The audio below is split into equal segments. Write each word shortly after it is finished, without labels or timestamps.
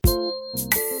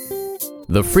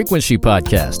The Frequency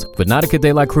Podcast with Nautica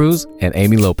de la Cruz and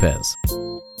Amy Lopez.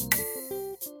 Amy!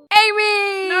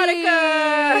 Nautica!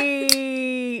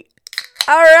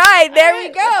 All right, there we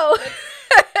go.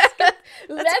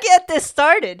 Let's get this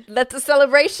started. Let the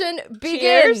celebration begin.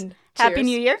 Cheers. Happy Cheers.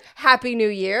 New Year. Happy New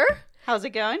Year. How's it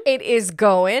going? It is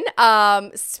going.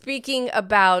 Speaking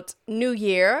about New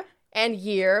Year and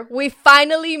year, we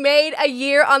finally made a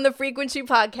year on the Frequency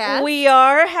Podcast. We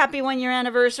are. Happy 1 year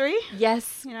anniversary.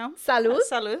 Yes. You know. Salud.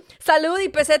 Salud. Salud y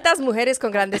pesetas, mujeres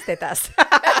con grandes tetas.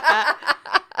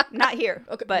 Not here,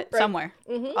 Okay, but right. somewhere.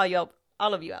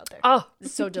 All of you out there. Oh,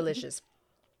 it's so delicious.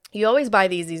 You always buy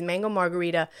these mango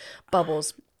margarita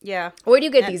bubbles. Yeah. Where do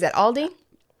you get these? At Aldi?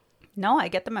 No, I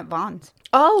get them at Vons.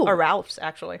 Oh. Or Ralph's,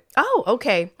 actually. Oh,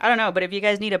 okay. I don't know, but if you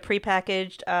guys need a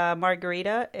prepackaged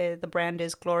margarita, the brand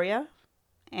is Gloria,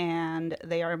 and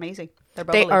they are amazing. They're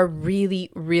bubbly. They are really,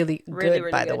 really good,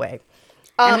 Really by the good. way.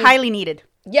 And highly needed.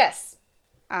 Yes.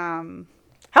 How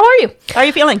are you? How are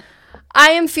you feeling?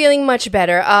 I am feeling much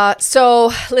better.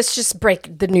 So let's just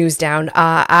break the news down.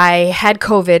 I had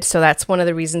COVID, so that's one of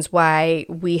the reasons why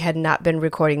we had not been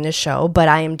recording this show, but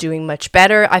I am doing much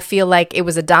better. I feel like it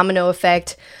was a domino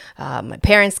effect. My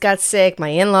parents got sick, my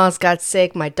in-laws got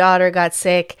sick, my daughter got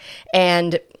sick,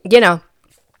 and,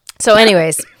 so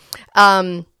anyways,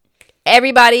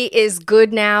 everybody is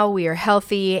good now. We are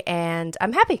healthy, and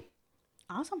I'm happy.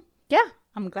 Awesome. Yeah.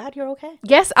 I'm glad you're okay.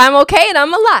 Yes, I'm okay, and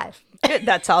I'm alive. Good.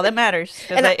 That's all that matters.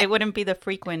 And Because it wouldn't be the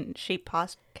frequent sheep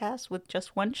podcast with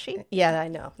just one sheep. Yeah, I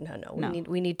know. No.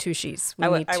 We need two sheets. I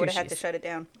would have had to shut it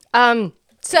down.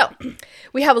 So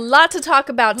we have a lot to talk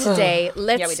about today.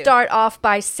 Let's we do. start off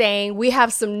by saying we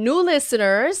have some new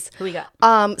listeners. Who we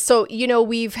got? So,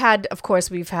 we've had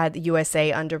the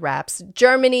USA under wraps.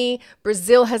 Germany,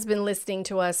 Brazil has been listening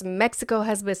to us. Mexico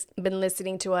has been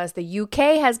listening to us. The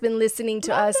UK has been listening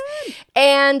to us.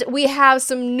 And we have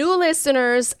some new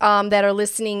listeners that are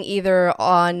listening either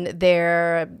on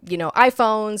their,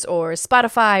 iPhones or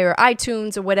Spotify or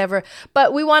iTunes or whatever.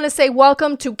 But we want to say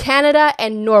welcome to Canada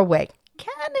and Norway.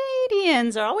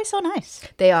 Canadians are always so nice.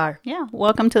 They are. Yeah.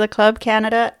 Welcome to the club,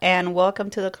 Canada, and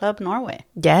welcome to the club, Norway.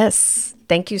 Yes.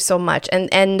 Thank you so much.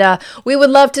 And we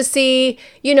would love to see,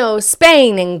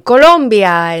 Spain and Colombia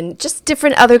and just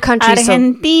different other countries.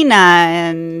 Argentina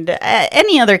and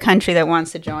any other country that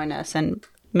wants to join us and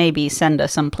maybe send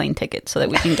us some plane tickets so that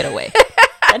we can get away.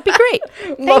 That'd be great.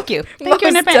 Thank you. Thank you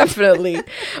in advance. Definitely.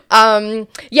 So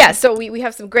we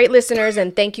have some great listeners,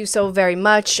 and thank you so very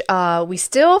much. We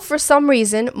still, for some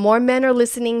reason, more men are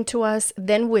listening to us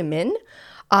than women.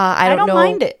 I don't know.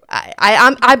 mind it.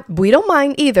 We don't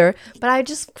mind either, but I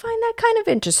just find that kind of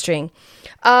interesting.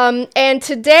 And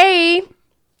today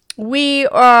we've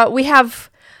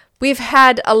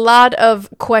had a lot of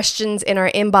questions in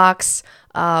our inbox.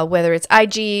 Whether it's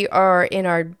IG or in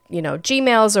our,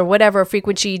 Gmails or whatever,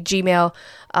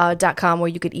 frequencygmail.com where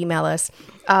you could email us.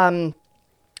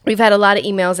 We've had a lot of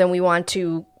emails and we want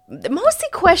to, mostly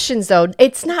questions though.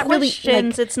 It's not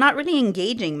Questions. It's not really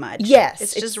engaging much. Yes.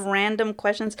 It's just random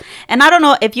questions. And I don't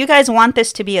know if you guys want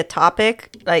this to be a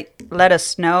topic, let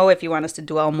us know if you want us to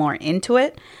dwell more into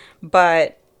it.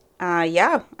 But,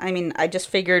 I just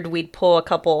figured we'd pull a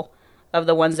couple of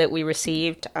the ones that we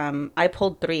received. I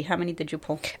pulled 3. How many did you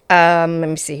pull? Let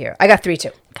me see here. I got 3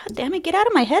 too. God damn it, get out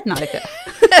of my head, Nautica.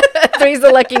 3's the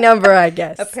lucky number, I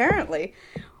guess. Apparently.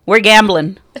 We're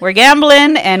gambling.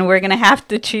 And we're going to have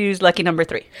to choose lucky number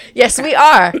 3. Yes, we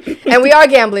are. And we are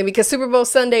gambling because Super Bowl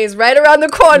Sunday is right around the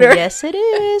corner. Yes, it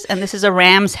is. And this is a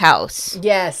Rams house.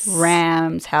 Yes.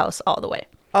 Rams house all the way.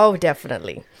 Oh,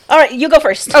 definitely. All right, you go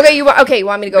first. Okay, you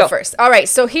want me to go first? All right,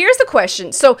 so here's the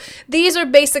question. So these are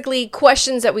basically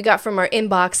questions that we got from our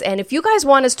inbox, and if you guys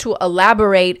want us to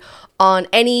elaborate on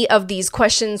any of these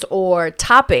questions or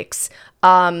topics,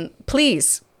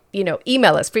 please,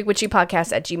 email us,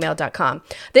 frequencypodcast@gmail.com.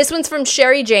 This one's from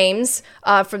Sherry James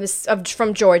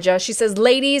from Georgia. She says,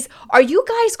 ladies, are you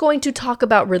guys going to talk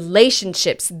about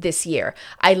relationships this year?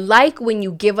 I like when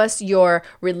you give us your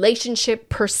relationship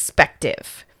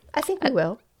perspective. I think we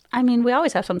will. I mean, we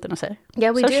always have something to say.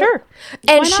 Yeah, we do. Sure.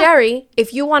 And Sherry,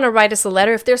 if you want to write us a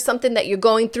letter, if there's something that you're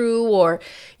going through or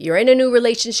you're in a new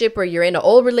relationship or you're in an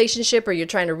old relationship or you're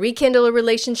trying to rekindle a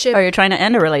relationship. Or you're trying to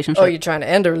end a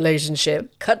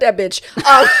relationship. Cut that bitch.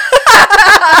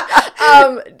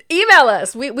 Email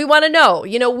us. We want to know.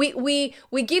 We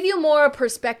give you more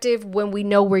perspective when we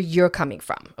know where you're coming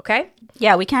from. Okay?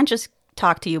 Yeah, we can't just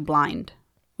talk to you blind.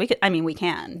 We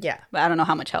can. Yeah. But I don't know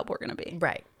how much help we're going to be.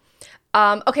 Right.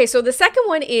 Okay, so the second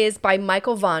one is by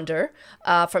Michael Vonder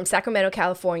from Sacramento,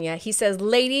 California. He says,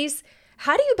 ladies,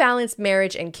 How do you balance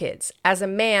marriage and kids? As a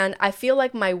man, I feel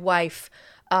like my wife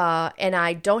and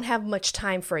I don't have much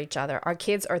time for each other. Our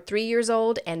kids are 3 years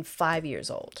old and 5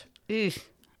 years old. Is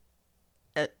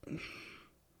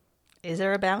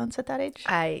there a balance at that age?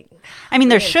 I mean,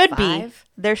 there should be.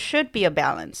 There should be a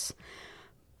balance,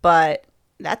 but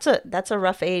that's a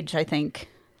rough age, I think,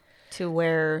 to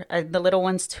where the little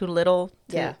one's too little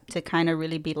to kind of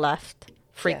really be left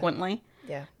frequently.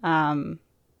 Yeah.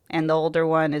 And the older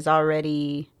one is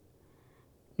already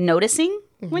noticing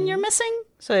when you're missing.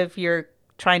 So if you're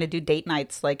trying to do date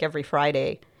nights like every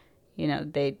Friday, you know,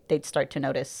 they'd start to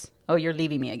notice, oh, you're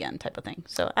leaving me again, type of thing.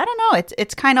 So I don't know.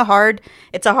 It's kind of hard.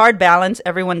 It's a hard balance.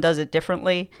 Everyone does it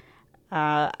differently.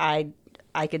 I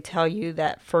could tell you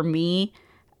that for me,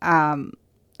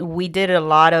 we did a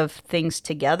lot of things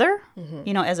together,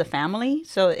 you know, as a family.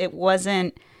 So it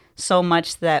wasn't so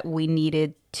much that we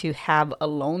needed to have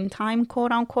alone time,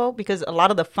 quote unquote, because a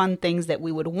lot of the fun things that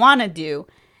we would want to do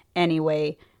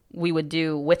anyway, we would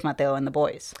do with Mateo and the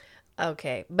boys.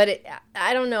 Okay. But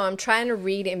I don't know. I'm trying to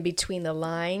read in between the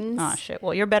lines. Oh, shit.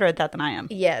 Well, you're better at that than I am.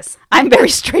 Yes. I'm very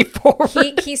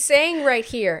straightforward. He's saying right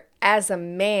here, as a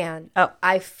man,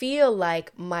 I feel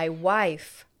like my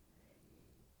wife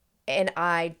and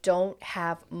I don't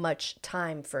have much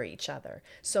time for each other.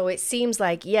 So it seems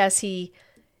like, yes, let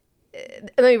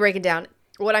me break it down.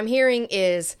 What I'm hearing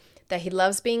is that he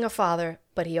loves being a father,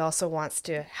 but he also wants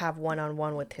to have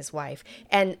one-on-one with his wife.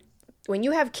 And when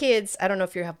you have kids, I don't know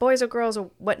if you have boys or girls or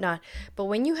whatnot, but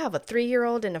when you have a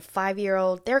 3-year-old and a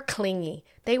 5-year-old, they're clingy.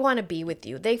 They want to be with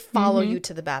you. They follow you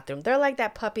to the bathroom. They're like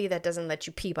that puppy that doesn't let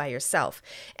you pee by yourself.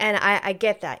 And I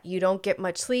get that. You don't get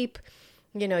much sleep.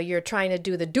 You know, you're trying to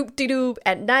do the doop-de-doop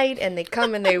at night and they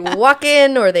come and they walk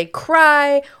in or they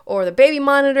cry or the baby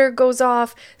monitor goes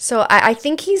off. So I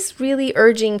think he's really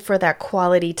urging for that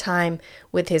quality time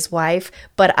with his wife.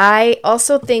 But I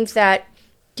also think that,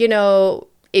 you know,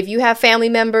 if you have family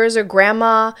members or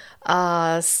grandma,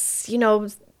 you know,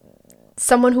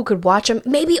 someone who could watch him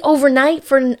maybe overnight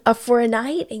for a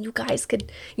night, and you guys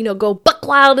could, you know, go buck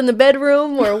wild in the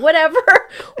bedroom or whatever,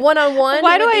 one-on-one.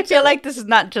 Why do I feel like this is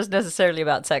not just necessarily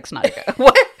about sex, Nautica?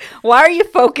 Why are you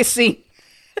focusing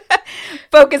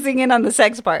in on the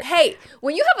sex part? Hey,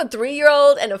 when you have a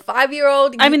 3-year-old and a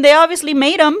 5-year-old, I mean, they obviously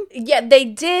made them. Yeah, they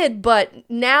did, but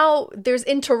now there's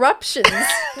interruptions.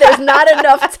 There's not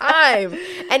enough time,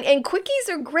 and quickies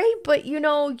are great, but you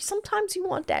know, sometimes you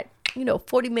want that, you know,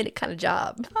 40-minute kind of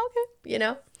job. Okay. You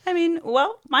know? I mean,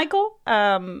 well, Michael,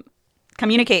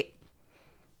 communicate.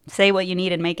 Say what you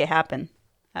need and make it happen.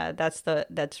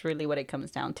 That's really what it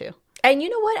comes down to. And you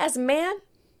know what? As a man,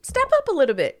 step up a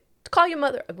little bit. Call your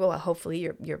mother. Well, hopefully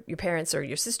your parents or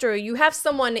your sister, or you have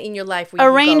someone in your life where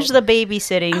arrange the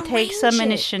babysitting. Take some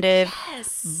initiative.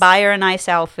 Yes. Buy her a nice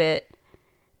outfit.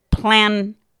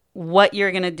 Plan what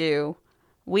you're going to do.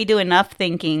 We do enough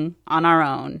thinking on our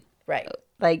own. Right.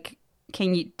 Like,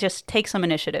 can you just take some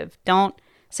initiative? Don't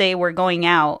say we're going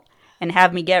out and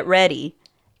have me get ready,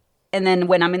 and then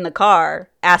when I'm in the car,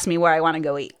 ask me where I want to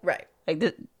go eat. Right.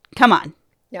 Like, come on.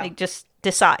 Yeah. Like, just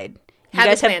decide. You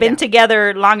guys have been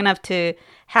together long enough to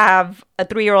have a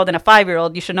 3-year-old and a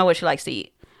 5-year-old. You should know what she likes to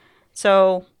eat.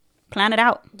 So plan it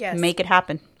out. Yes. Make it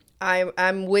happen.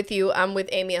 I'm with you. I'm with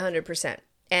Amy 100%.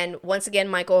 And once again,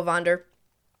 Michael Evander,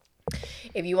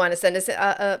 if you want to send us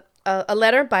a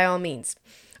letter, by all means.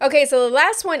 Okay, so the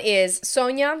last one is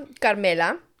Sonia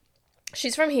Carmela.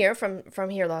 She's from here, from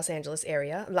here, Los Angeles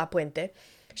area, La Puente.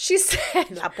 She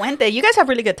said... La Puente. You guys have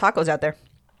really good tacos out there.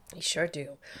 You sure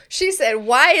do. She said,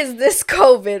 why is this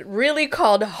COVID really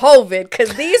called Hovid?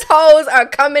 Because these hoes are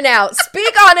coming out.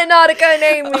 Speak on it, Nautica and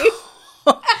Amy.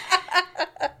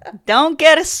 Don't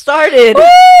get us started.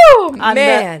 Woo,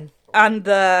 man. On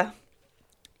the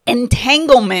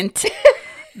entanglement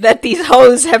that these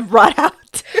hoes have brought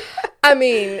out. I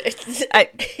mean,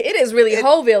 it is really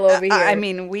Hoville over here. I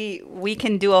mean, we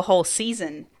can do a whole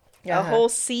season. A whole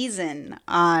season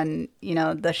on, you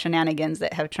know, the shenanigans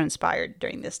that have transpired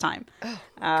during this time. Oh,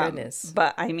 goodness.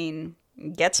 But, I mean,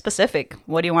 get specific.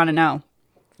 What do you want to know?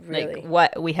 Really? Like,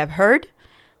 what we have heard,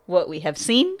 what we have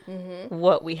seen,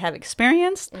 what we have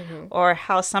experienced, or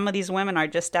how some of these women are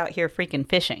just out here freaking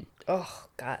fishing. Oh,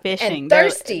 God. Fishing. And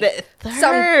thirsty.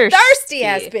 Some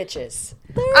thirsty-ass bitches.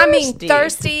 I mean,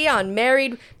 thirsty on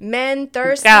married men,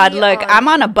 thirsty. God, look, I'm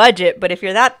on a budget, but if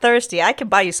you're that thirsty, I can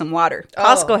buy you some water.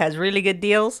 Costco has really good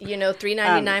deals. You know,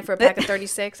 $3.99 for a pack of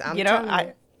 36. You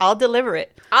know, I'll deliver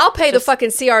it. I'll pay the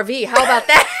fucking CRV. How about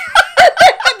that?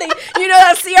 You know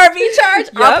that CRV charge?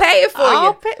 Yep. I'll pay it for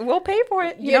you. We'll pay for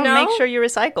it. You know? Make sure you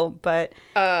recycle. But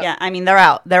yeah, I mean, they're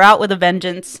out. They're out with a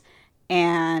vengeance,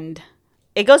 and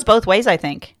it goes both ways. I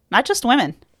think not just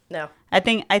women. No. I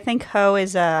think hoe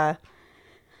is a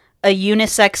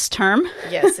unisex term.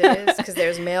 Yes, it is, because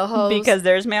there's male hoes. Because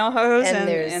there's male hoes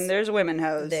and there's women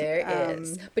hoes. There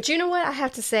is. But you know what I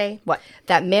have to say? What?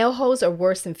 That male hoes are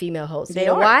worse than female hoes. They you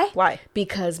know are. why? Why?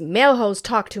 Because male hoes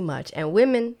talk too much, and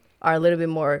women are a little bit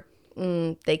more,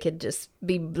 they could just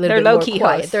be a little They're bit low-key more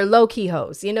quiet. hoes. They're low-key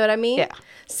hoes. You know what I mean? Yeah.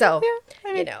 So,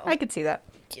 I could see that.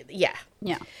 Yeah.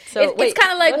 Yeah. So It's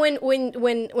kind of like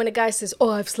when a guy says,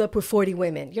 "Oh, I've slept with 40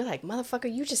 women." You're like,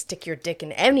 "Motherfucker, you just stick your dick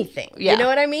in anything." Yeah. You know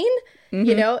what I mean?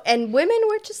 You know, and women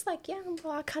were just like, "Yeah,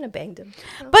 well, I kind of banged him."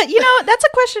 But that's a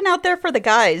question out there for the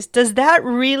guys. Does that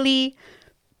really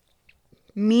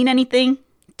mean anything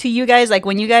to you guys? Like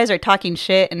when you guys are talking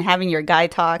shit and having your guy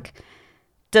talk,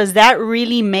 does that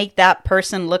really make that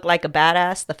person look like a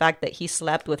badass? The fact that he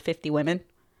slept with 50 women?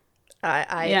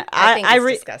 I think it's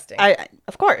disgusting.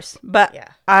 Of course, but Yeah.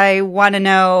 I want to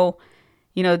know,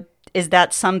 is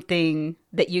that something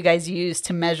that you guys use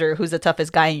to measure who's the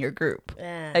toughest guy in your group?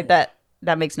 Like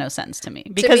that makes no sense to me.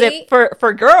 Because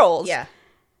for girls, yeah,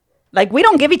 like we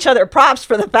don't give each other props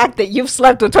for the fact that you've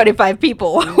slept with 25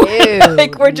 people. No,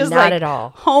 like we're just not like at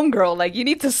all. Homegirl, like you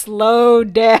need to slow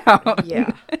down.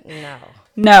 Yeah, no.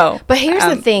 No. But here's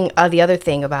the thing, the other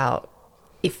thing about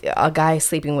if a guy is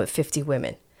sleeping with 50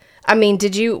 women. I mean,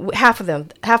 did you, half of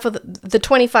the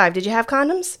 25, did you have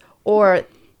condoms or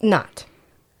not?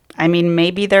 I mean,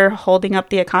 maybe they're holding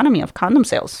up the economy of condom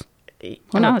sales.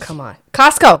 Who knows? Come on.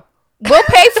 Costco. We'll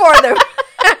pay for them.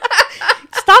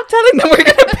 Stop telling them we're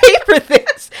going to pay for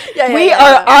this. We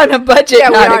are on a budget.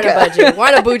 Yeah, we are on a budget. We're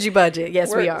on a bougie budget.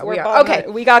 Yes, we are. We are. Okay.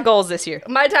 We got goals this year.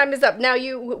 My time is up. Now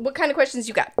what kind of questions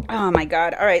you got? Oh my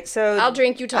God. All right. So I'll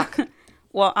drink, you talk.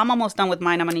 Well, I'm almost done with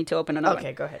mine. I'm going to need to open another one.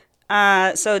 Okay, go ahead.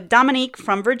 So Dominique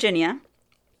from Virginia,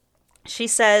 she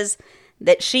says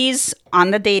that she's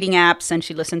on the dating apps and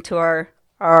she listened to our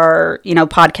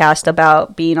podcast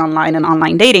about being online and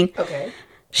online dating. Okay.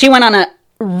 She went on a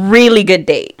really good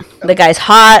date. Okay. The guy's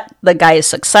hot. The guy is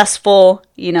successful.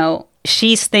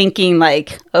 She's thinking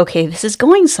like, okay, this is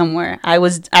going somewhere. I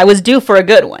was due for a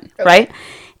good one, okay. Right?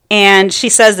 And she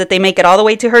says that they make it all the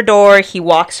way to her door. He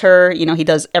walks her. He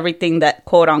does everything that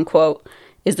quote unquote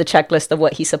is the checklist of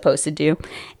what he's supposed to do.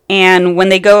 And when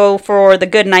they go for the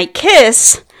goodnight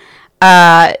kiss,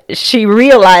 she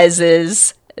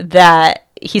realizes that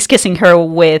he's kissing her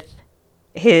with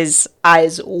his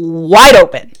eyes wide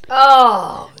open.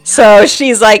 Oh. So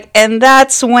she's like, and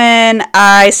that's when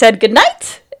I said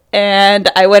goodnight and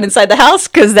I went inside the house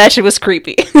because that shit was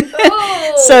creepy.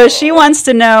 Oh. So she wants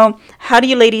to know, how do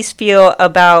you ladies feel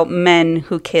about men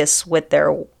who kiss with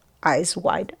their eyes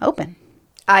wide open?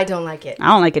 I don't like it. I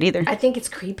don't like it either. I think it's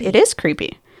creepy. It is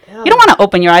creepy. Ew. You don't want to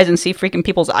open your eyes and see freaking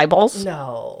people's eyeballs.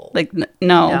 No. Like,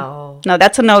 no,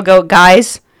 that's a no-go.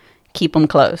 Guys, keep them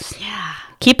closed. Yeah.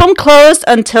 Keep them closed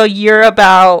until you're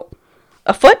about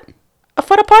a foot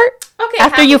apart. Okay.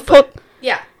 After you've put.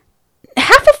 Yeah.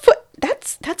 Half a foot.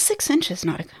 That's 6 inches,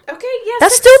 Nautica. Okay, yeah.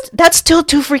 That's still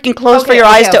too freaking close for your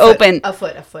eyes to open. A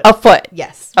foot. A foot.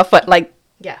 Yes. A foot. Like.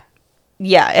 Yeah.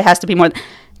 Yeah, it has to be more.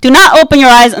 Do not open your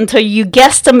eyes until you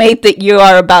guesstimate that you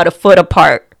are about a foot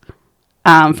apart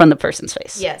from the person's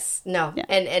face. Yes. No. Yeah.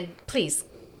 And please,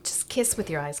 just kiss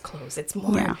with your eyes closed. It's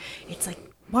more. Yeah. It's like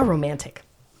more romantic.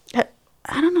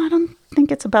 I don't know. I don't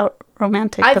think it's about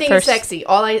romantic. I think it's sexy.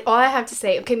 All I have to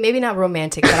say, okay, maybe not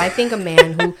romantic, but I think a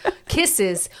man who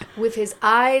kisses with his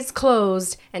eyes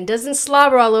closed and doesn't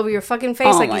slobber all over your fucking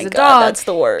face like he's a dog. That's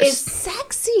the worst. Is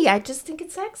sexy. I just think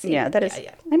it's sexy. Yeah, that is.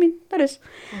 Yeah. I mean, that is.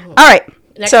 Mm-hmm. All right.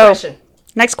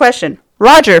 Next question.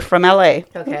 Roger from LA.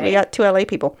 Okay. We got 2 LA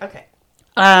people. Okay.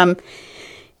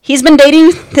 He's been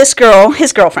dating this girl,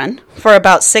 his girlfriend, for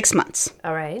about 6 months.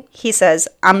 All right. He says,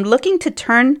 I'm looking to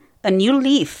turn a new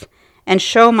leaf and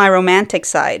show my romantic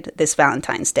side this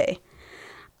Valentine's Day.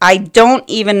 I don't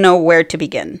even know where to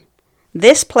begin.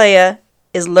 This playa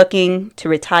is looking to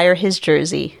retire his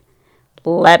jersey.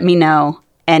 Let me know.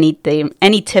 Any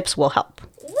tips will help.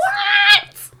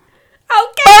 What?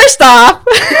 Okay. First off,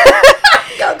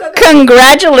 go.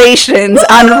 Congratulations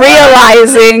on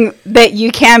realizing that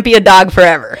you can't be a dog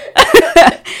forever.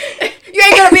 You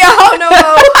ain't gonna be a hoe no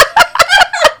more.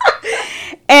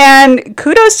 And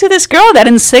kudos to this girl that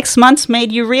in 6 months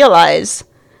made you realize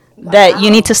that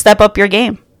you need to step up your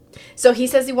game. So he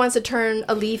says he wants to turn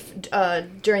a leaf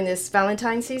during this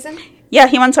Valentine's season? Yeah,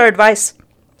 he wants our advice.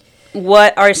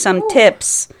 What are some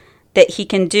tips that he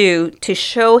can do to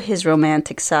show his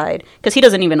romantic side? Because he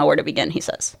doesn't even know where to begin, he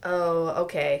says. Oh,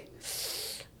 okay.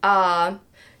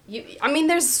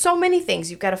 There's so many things.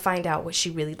 You've got to find out what she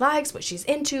really likes, what she's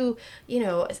into.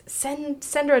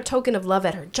 Send her a token of love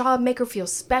at her job. Make her feel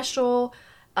special.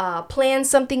 plan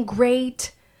something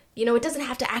great. You know, it doesn't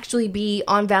have to actually be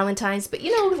on Valentine's, but,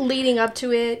 you know, leading up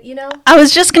to it, you know? I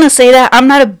was just going to say that I'm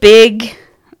not a big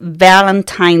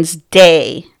Valentine's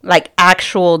Day, like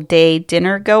actual day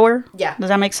dinner goer. Yeah. Does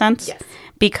that make sense? Yes.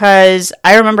 Because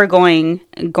I remember going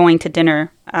to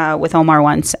dinner with Omar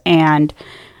once, and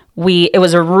it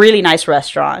was a really nice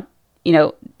restaurant. You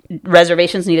know,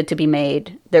 reservations needed to be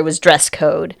made. There was dress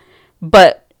code.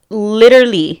 But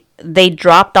literally, they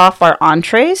dropped off our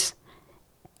entrees,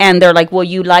 and they're like, well,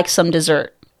 you like some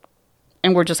dessert.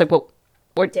 And we're just like, well,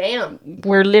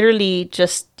 we're literally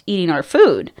just eating our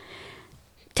food.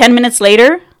 10 minutes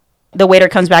later, the waiter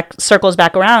comes back, circles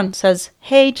back around, says,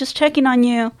 hey, just checking on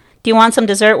you. Do you want some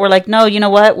dessert? We're like, no, you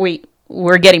know what?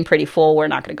 We're getting pretty full. We're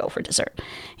not going to go for dessert.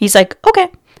 He's like,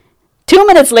 okay. 2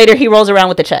 minutes later, he rolls around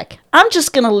with the check. I'm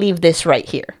just going to leave this right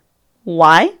here.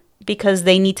 Why? Because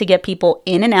they need to get people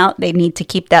in and out. They need to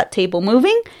keep that table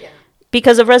moving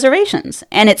because of reservations.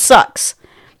 And it sucks.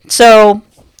 So,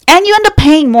 and you end up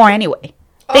paying more anyway.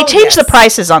 They change the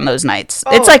prices on those nights.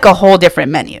 It's like a whole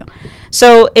different menu.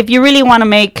 So if you really want to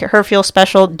make her feel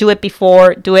special, do it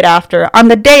before, do it after. On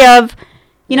the day of,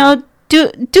 you know, do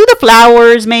the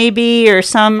flowers maybe, or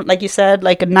some, like you said,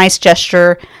 like a nice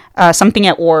gesture, something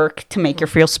at work to make her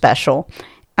feel special.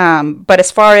 But as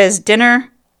far as dinner,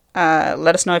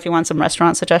 let us know if you want some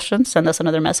restaurant suggestions. Send us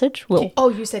another message.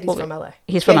 You said he's from LA.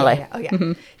 He's from LA. Yeah. Oh, yeah.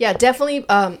 Mm-hmm. Yeah, definitely.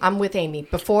 I'm with Amy.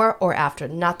 Before or after,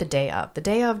 not the day of. The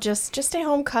day of, just stay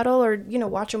home, cuddle, or, you know,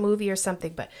 watch a movie or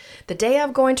something. But the day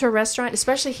of going to a restaurant,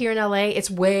 especially here in LA,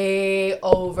 it's way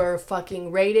over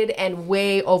fucking rated and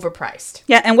way overpriced.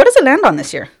 Yeah, and what does it land on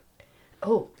this year?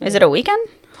 Oh. Is it a weekend?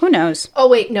 Who knows? Oh,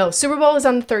 wait, no. Super Bowl is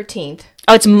on the 13th.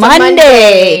 Oh, it's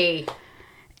Monday.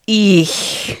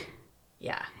 Eek.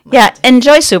 Yeah. Yeah,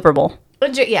 enjoy Super Bowl.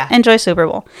 Enjoy Super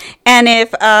Bowl. And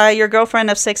if your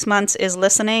girlfriend of 6 months is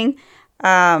listening,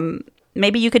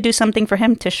 maybe you could do something for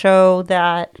him to show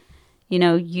that, you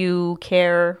know, you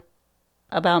care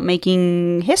about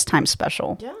making his time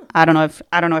special. Yeah. I don't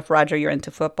know if Roger, you're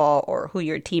into football or who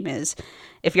your team is.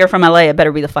 If you're from LA, it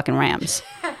better be the fucking Rams.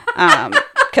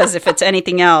 Because if it's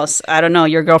anything else, I don't know,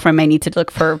 your girlfriend may need to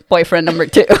look for boyfriend number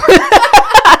 2.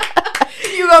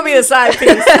 You gonna be the side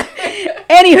piece.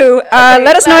 Anywho,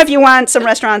 let us know if you want some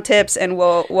restaurant tips, and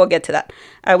we'll get to that.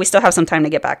 We still have some time to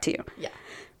get back to you. Yeah.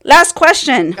 Last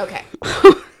question. Okay.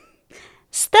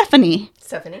 Stephanie.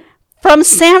 Stephanie. From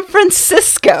San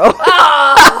Francisco.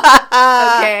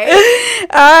 Oh, okay.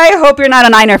 I hope you're not a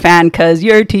Niner fan, because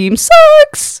your team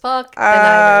sucks. Fuck the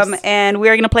Niners. And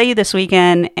we're going to play you this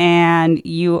weekend, and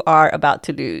you are about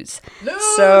to lose.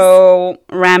 So,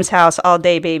 Rams house all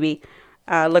day, baby.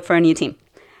 Look for a new team.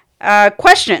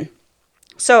 Question.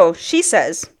 So, she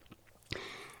says,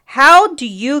 how do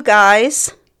you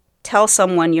guys tell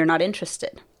someone you're not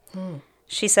interested?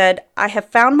 She said, I have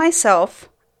found myself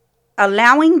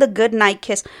allowing the good night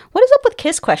kiss. What is up with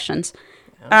kiss questions?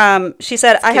 She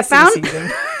said, I have found...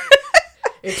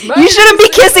 You shouldn't be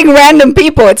kissing random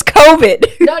people. It's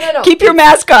COVID. No. Keep your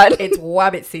mask on. It's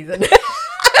wabbit season.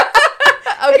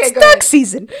 It's duck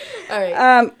season. All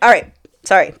right. All right.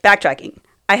 Sorry. Backtracking.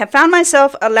 I have found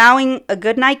myself allowing a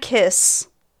goodnight kiss,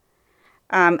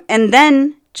 and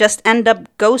then just end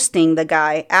up ghosting the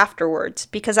guy afterwards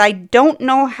because I don't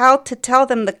know how to tell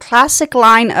them the classic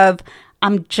line of,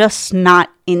 I'm just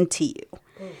not into you.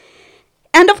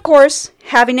 And of course,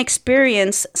 having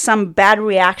experienced some bad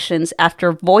reactions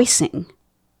after voicing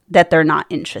that they're not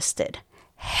interested.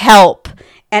 Help.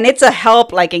 And it's a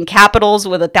help like in capitals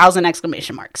with 1,000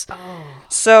 exclamation marks. Oh.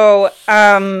 So,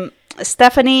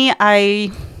 Stephanie,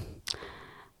 I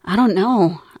don't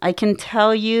know. I can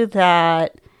tell you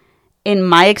that in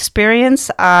my experience,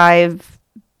 I've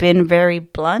been very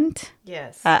blunt.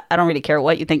 Yes. I don't really care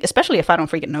what you think, especially if I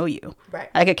don't freaking know you. Right.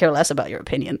 I could care less about your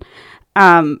opinion.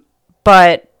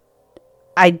 But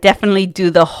I definitely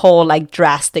do the whole like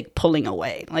drastic pulling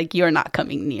away. Like, you're not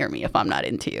coming near me if I'm not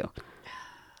into you.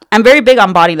 I'm very big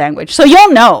on body language. So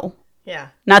you'll know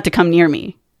not to come near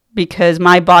me because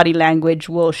my body language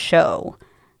will show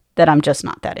that I'm just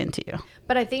not that into you.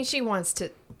 But I think she wants to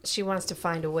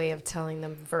find a way of telling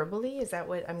them verbally. Is that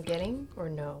what I'm getting, or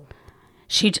no?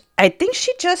 I think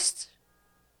she just...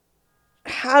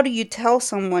 How do you tell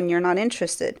someone you're not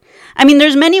interested? I mean,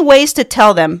 there's many ways to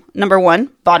tell them. Number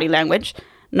one, body language.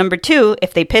 Number two,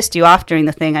 if they pissed you off during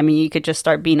the thing, I mean, you could just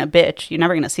start being a bitch. You're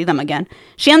never going to see them again.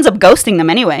 She ends up ghosting them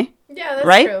anyway. Yeah, that's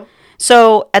right? True.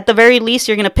 So at the very least,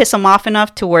 you're going to piss them off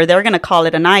enough to where they're going to call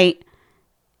it a night.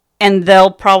 And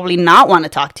they'll probably not want to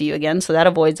talk to you again. So that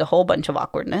avoids a whole bunch of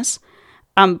awkwardness.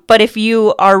 But if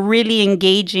you are really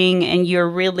engaging and you're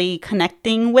really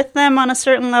connecting with them on a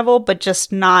certain level, but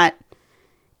just not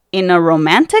in a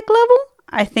romantic level,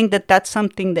 I think that that's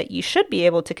something that you should be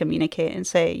able to communicate and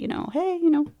say, hey,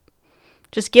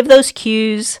 just give those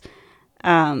cues.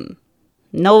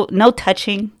 No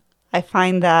touching. I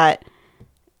find that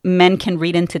men can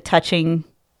read into touching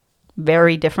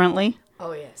very differently.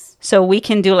 Oh, yes. So we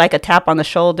can do like a tap on the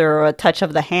shoulder or a touch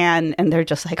of the hand, and they're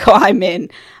just like, oh, I'm in.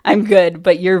 I'm good.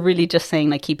 But you're really just saying,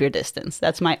 like, keep your distance.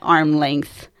 That's my arm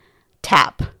length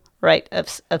tap, right,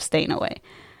 of staying away.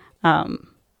 I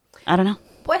don't know.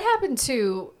 What happened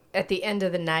to, at the end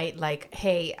of the night, like,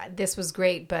 hey, this was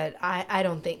great, but I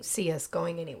don't see us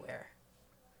going anywhere?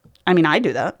 I mean, I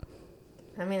do that.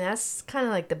 I mean, that's kind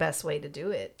of like the best way to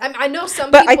do it. I know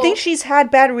some But people... I think she's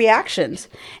had bad reactions.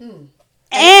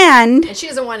 And she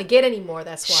doesn't want to get any more,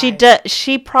 that's why.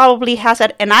 She probably has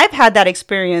had, and I've had that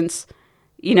experience,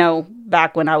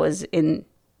 back when I was in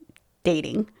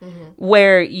dating,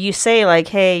 where you say like,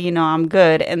 hey, I'm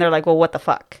good. And they're like, well, what the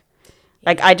fuck?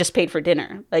 Like, I just paid for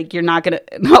dinner. Like, you're not going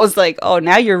to, and I was like, oh,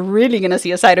 now you're really going to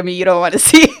see a side of me you don't want to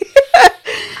see.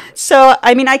 So,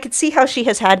 I mean, I could see how she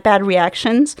has had bad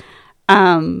reactions.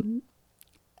 Not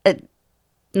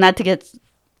to get,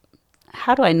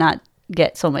 how do I not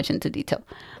get so much into detail?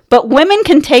 But women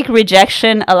can take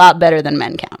rejection a lot better than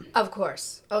men can. Of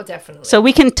course. Oh, definitely. So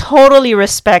we can totally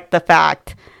respect the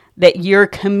fact that you're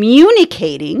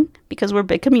communicating, because we're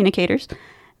big communicators,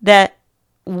 that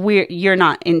you're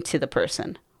not into the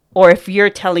person. Or if you're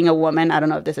telling a woman, I don't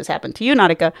know if this has happened to you,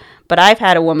 Nautica, but I've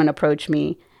had a woman approach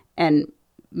me and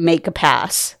make a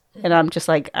pass, and I'm just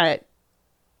like, I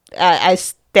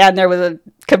stand there with a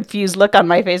confused look on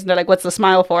my face, and they're like, what's the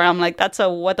smile for? I'm like, that's a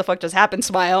what the fuck just happened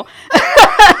smile.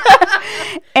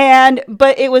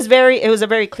 But it was a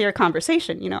very clear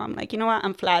conversation. I'm like, you know what?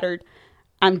 I'm flattered.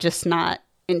 I'm just not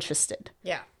interested.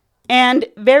 Yeah. And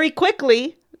very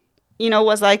quickly,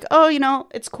 was like, oh,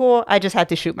 it's cool. I just had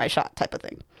to shoot my shot type of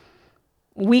thing.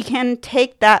 We can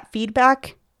take that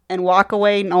feedback and walk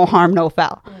away, no harm, no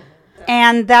foul.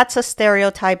 And that's a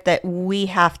stereotype that we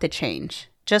have to change.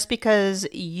 Just because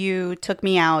you took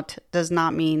me out does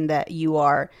not mean that you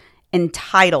are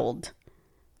entitled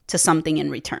to something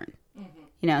in return.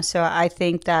 So I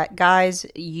think that, guys,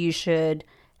 you should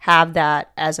have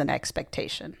that as an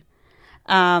expectation.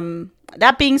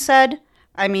 That being said,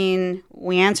 I mean,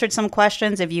 we answered some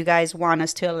questions. If you guys want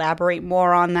us to elaborate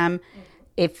more on them,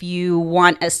 if you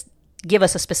want us, give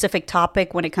us a specific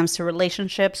topic when it comes to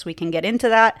relationships, we can get into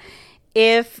that.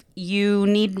 If you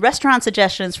need restaurant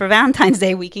suggestions for Valentine's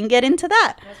Day, we can get into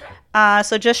that. That's right.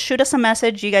 So just shoot us a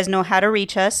message. You guys know how to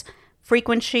reach us.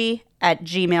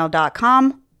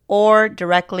 frequency@gmail.com or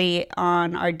directly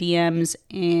on our DMs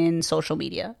in social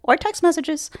media or text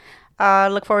messages.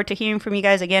 Look forward to hearing from you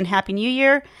guys again. Happy New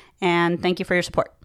Year, and thank you for your support.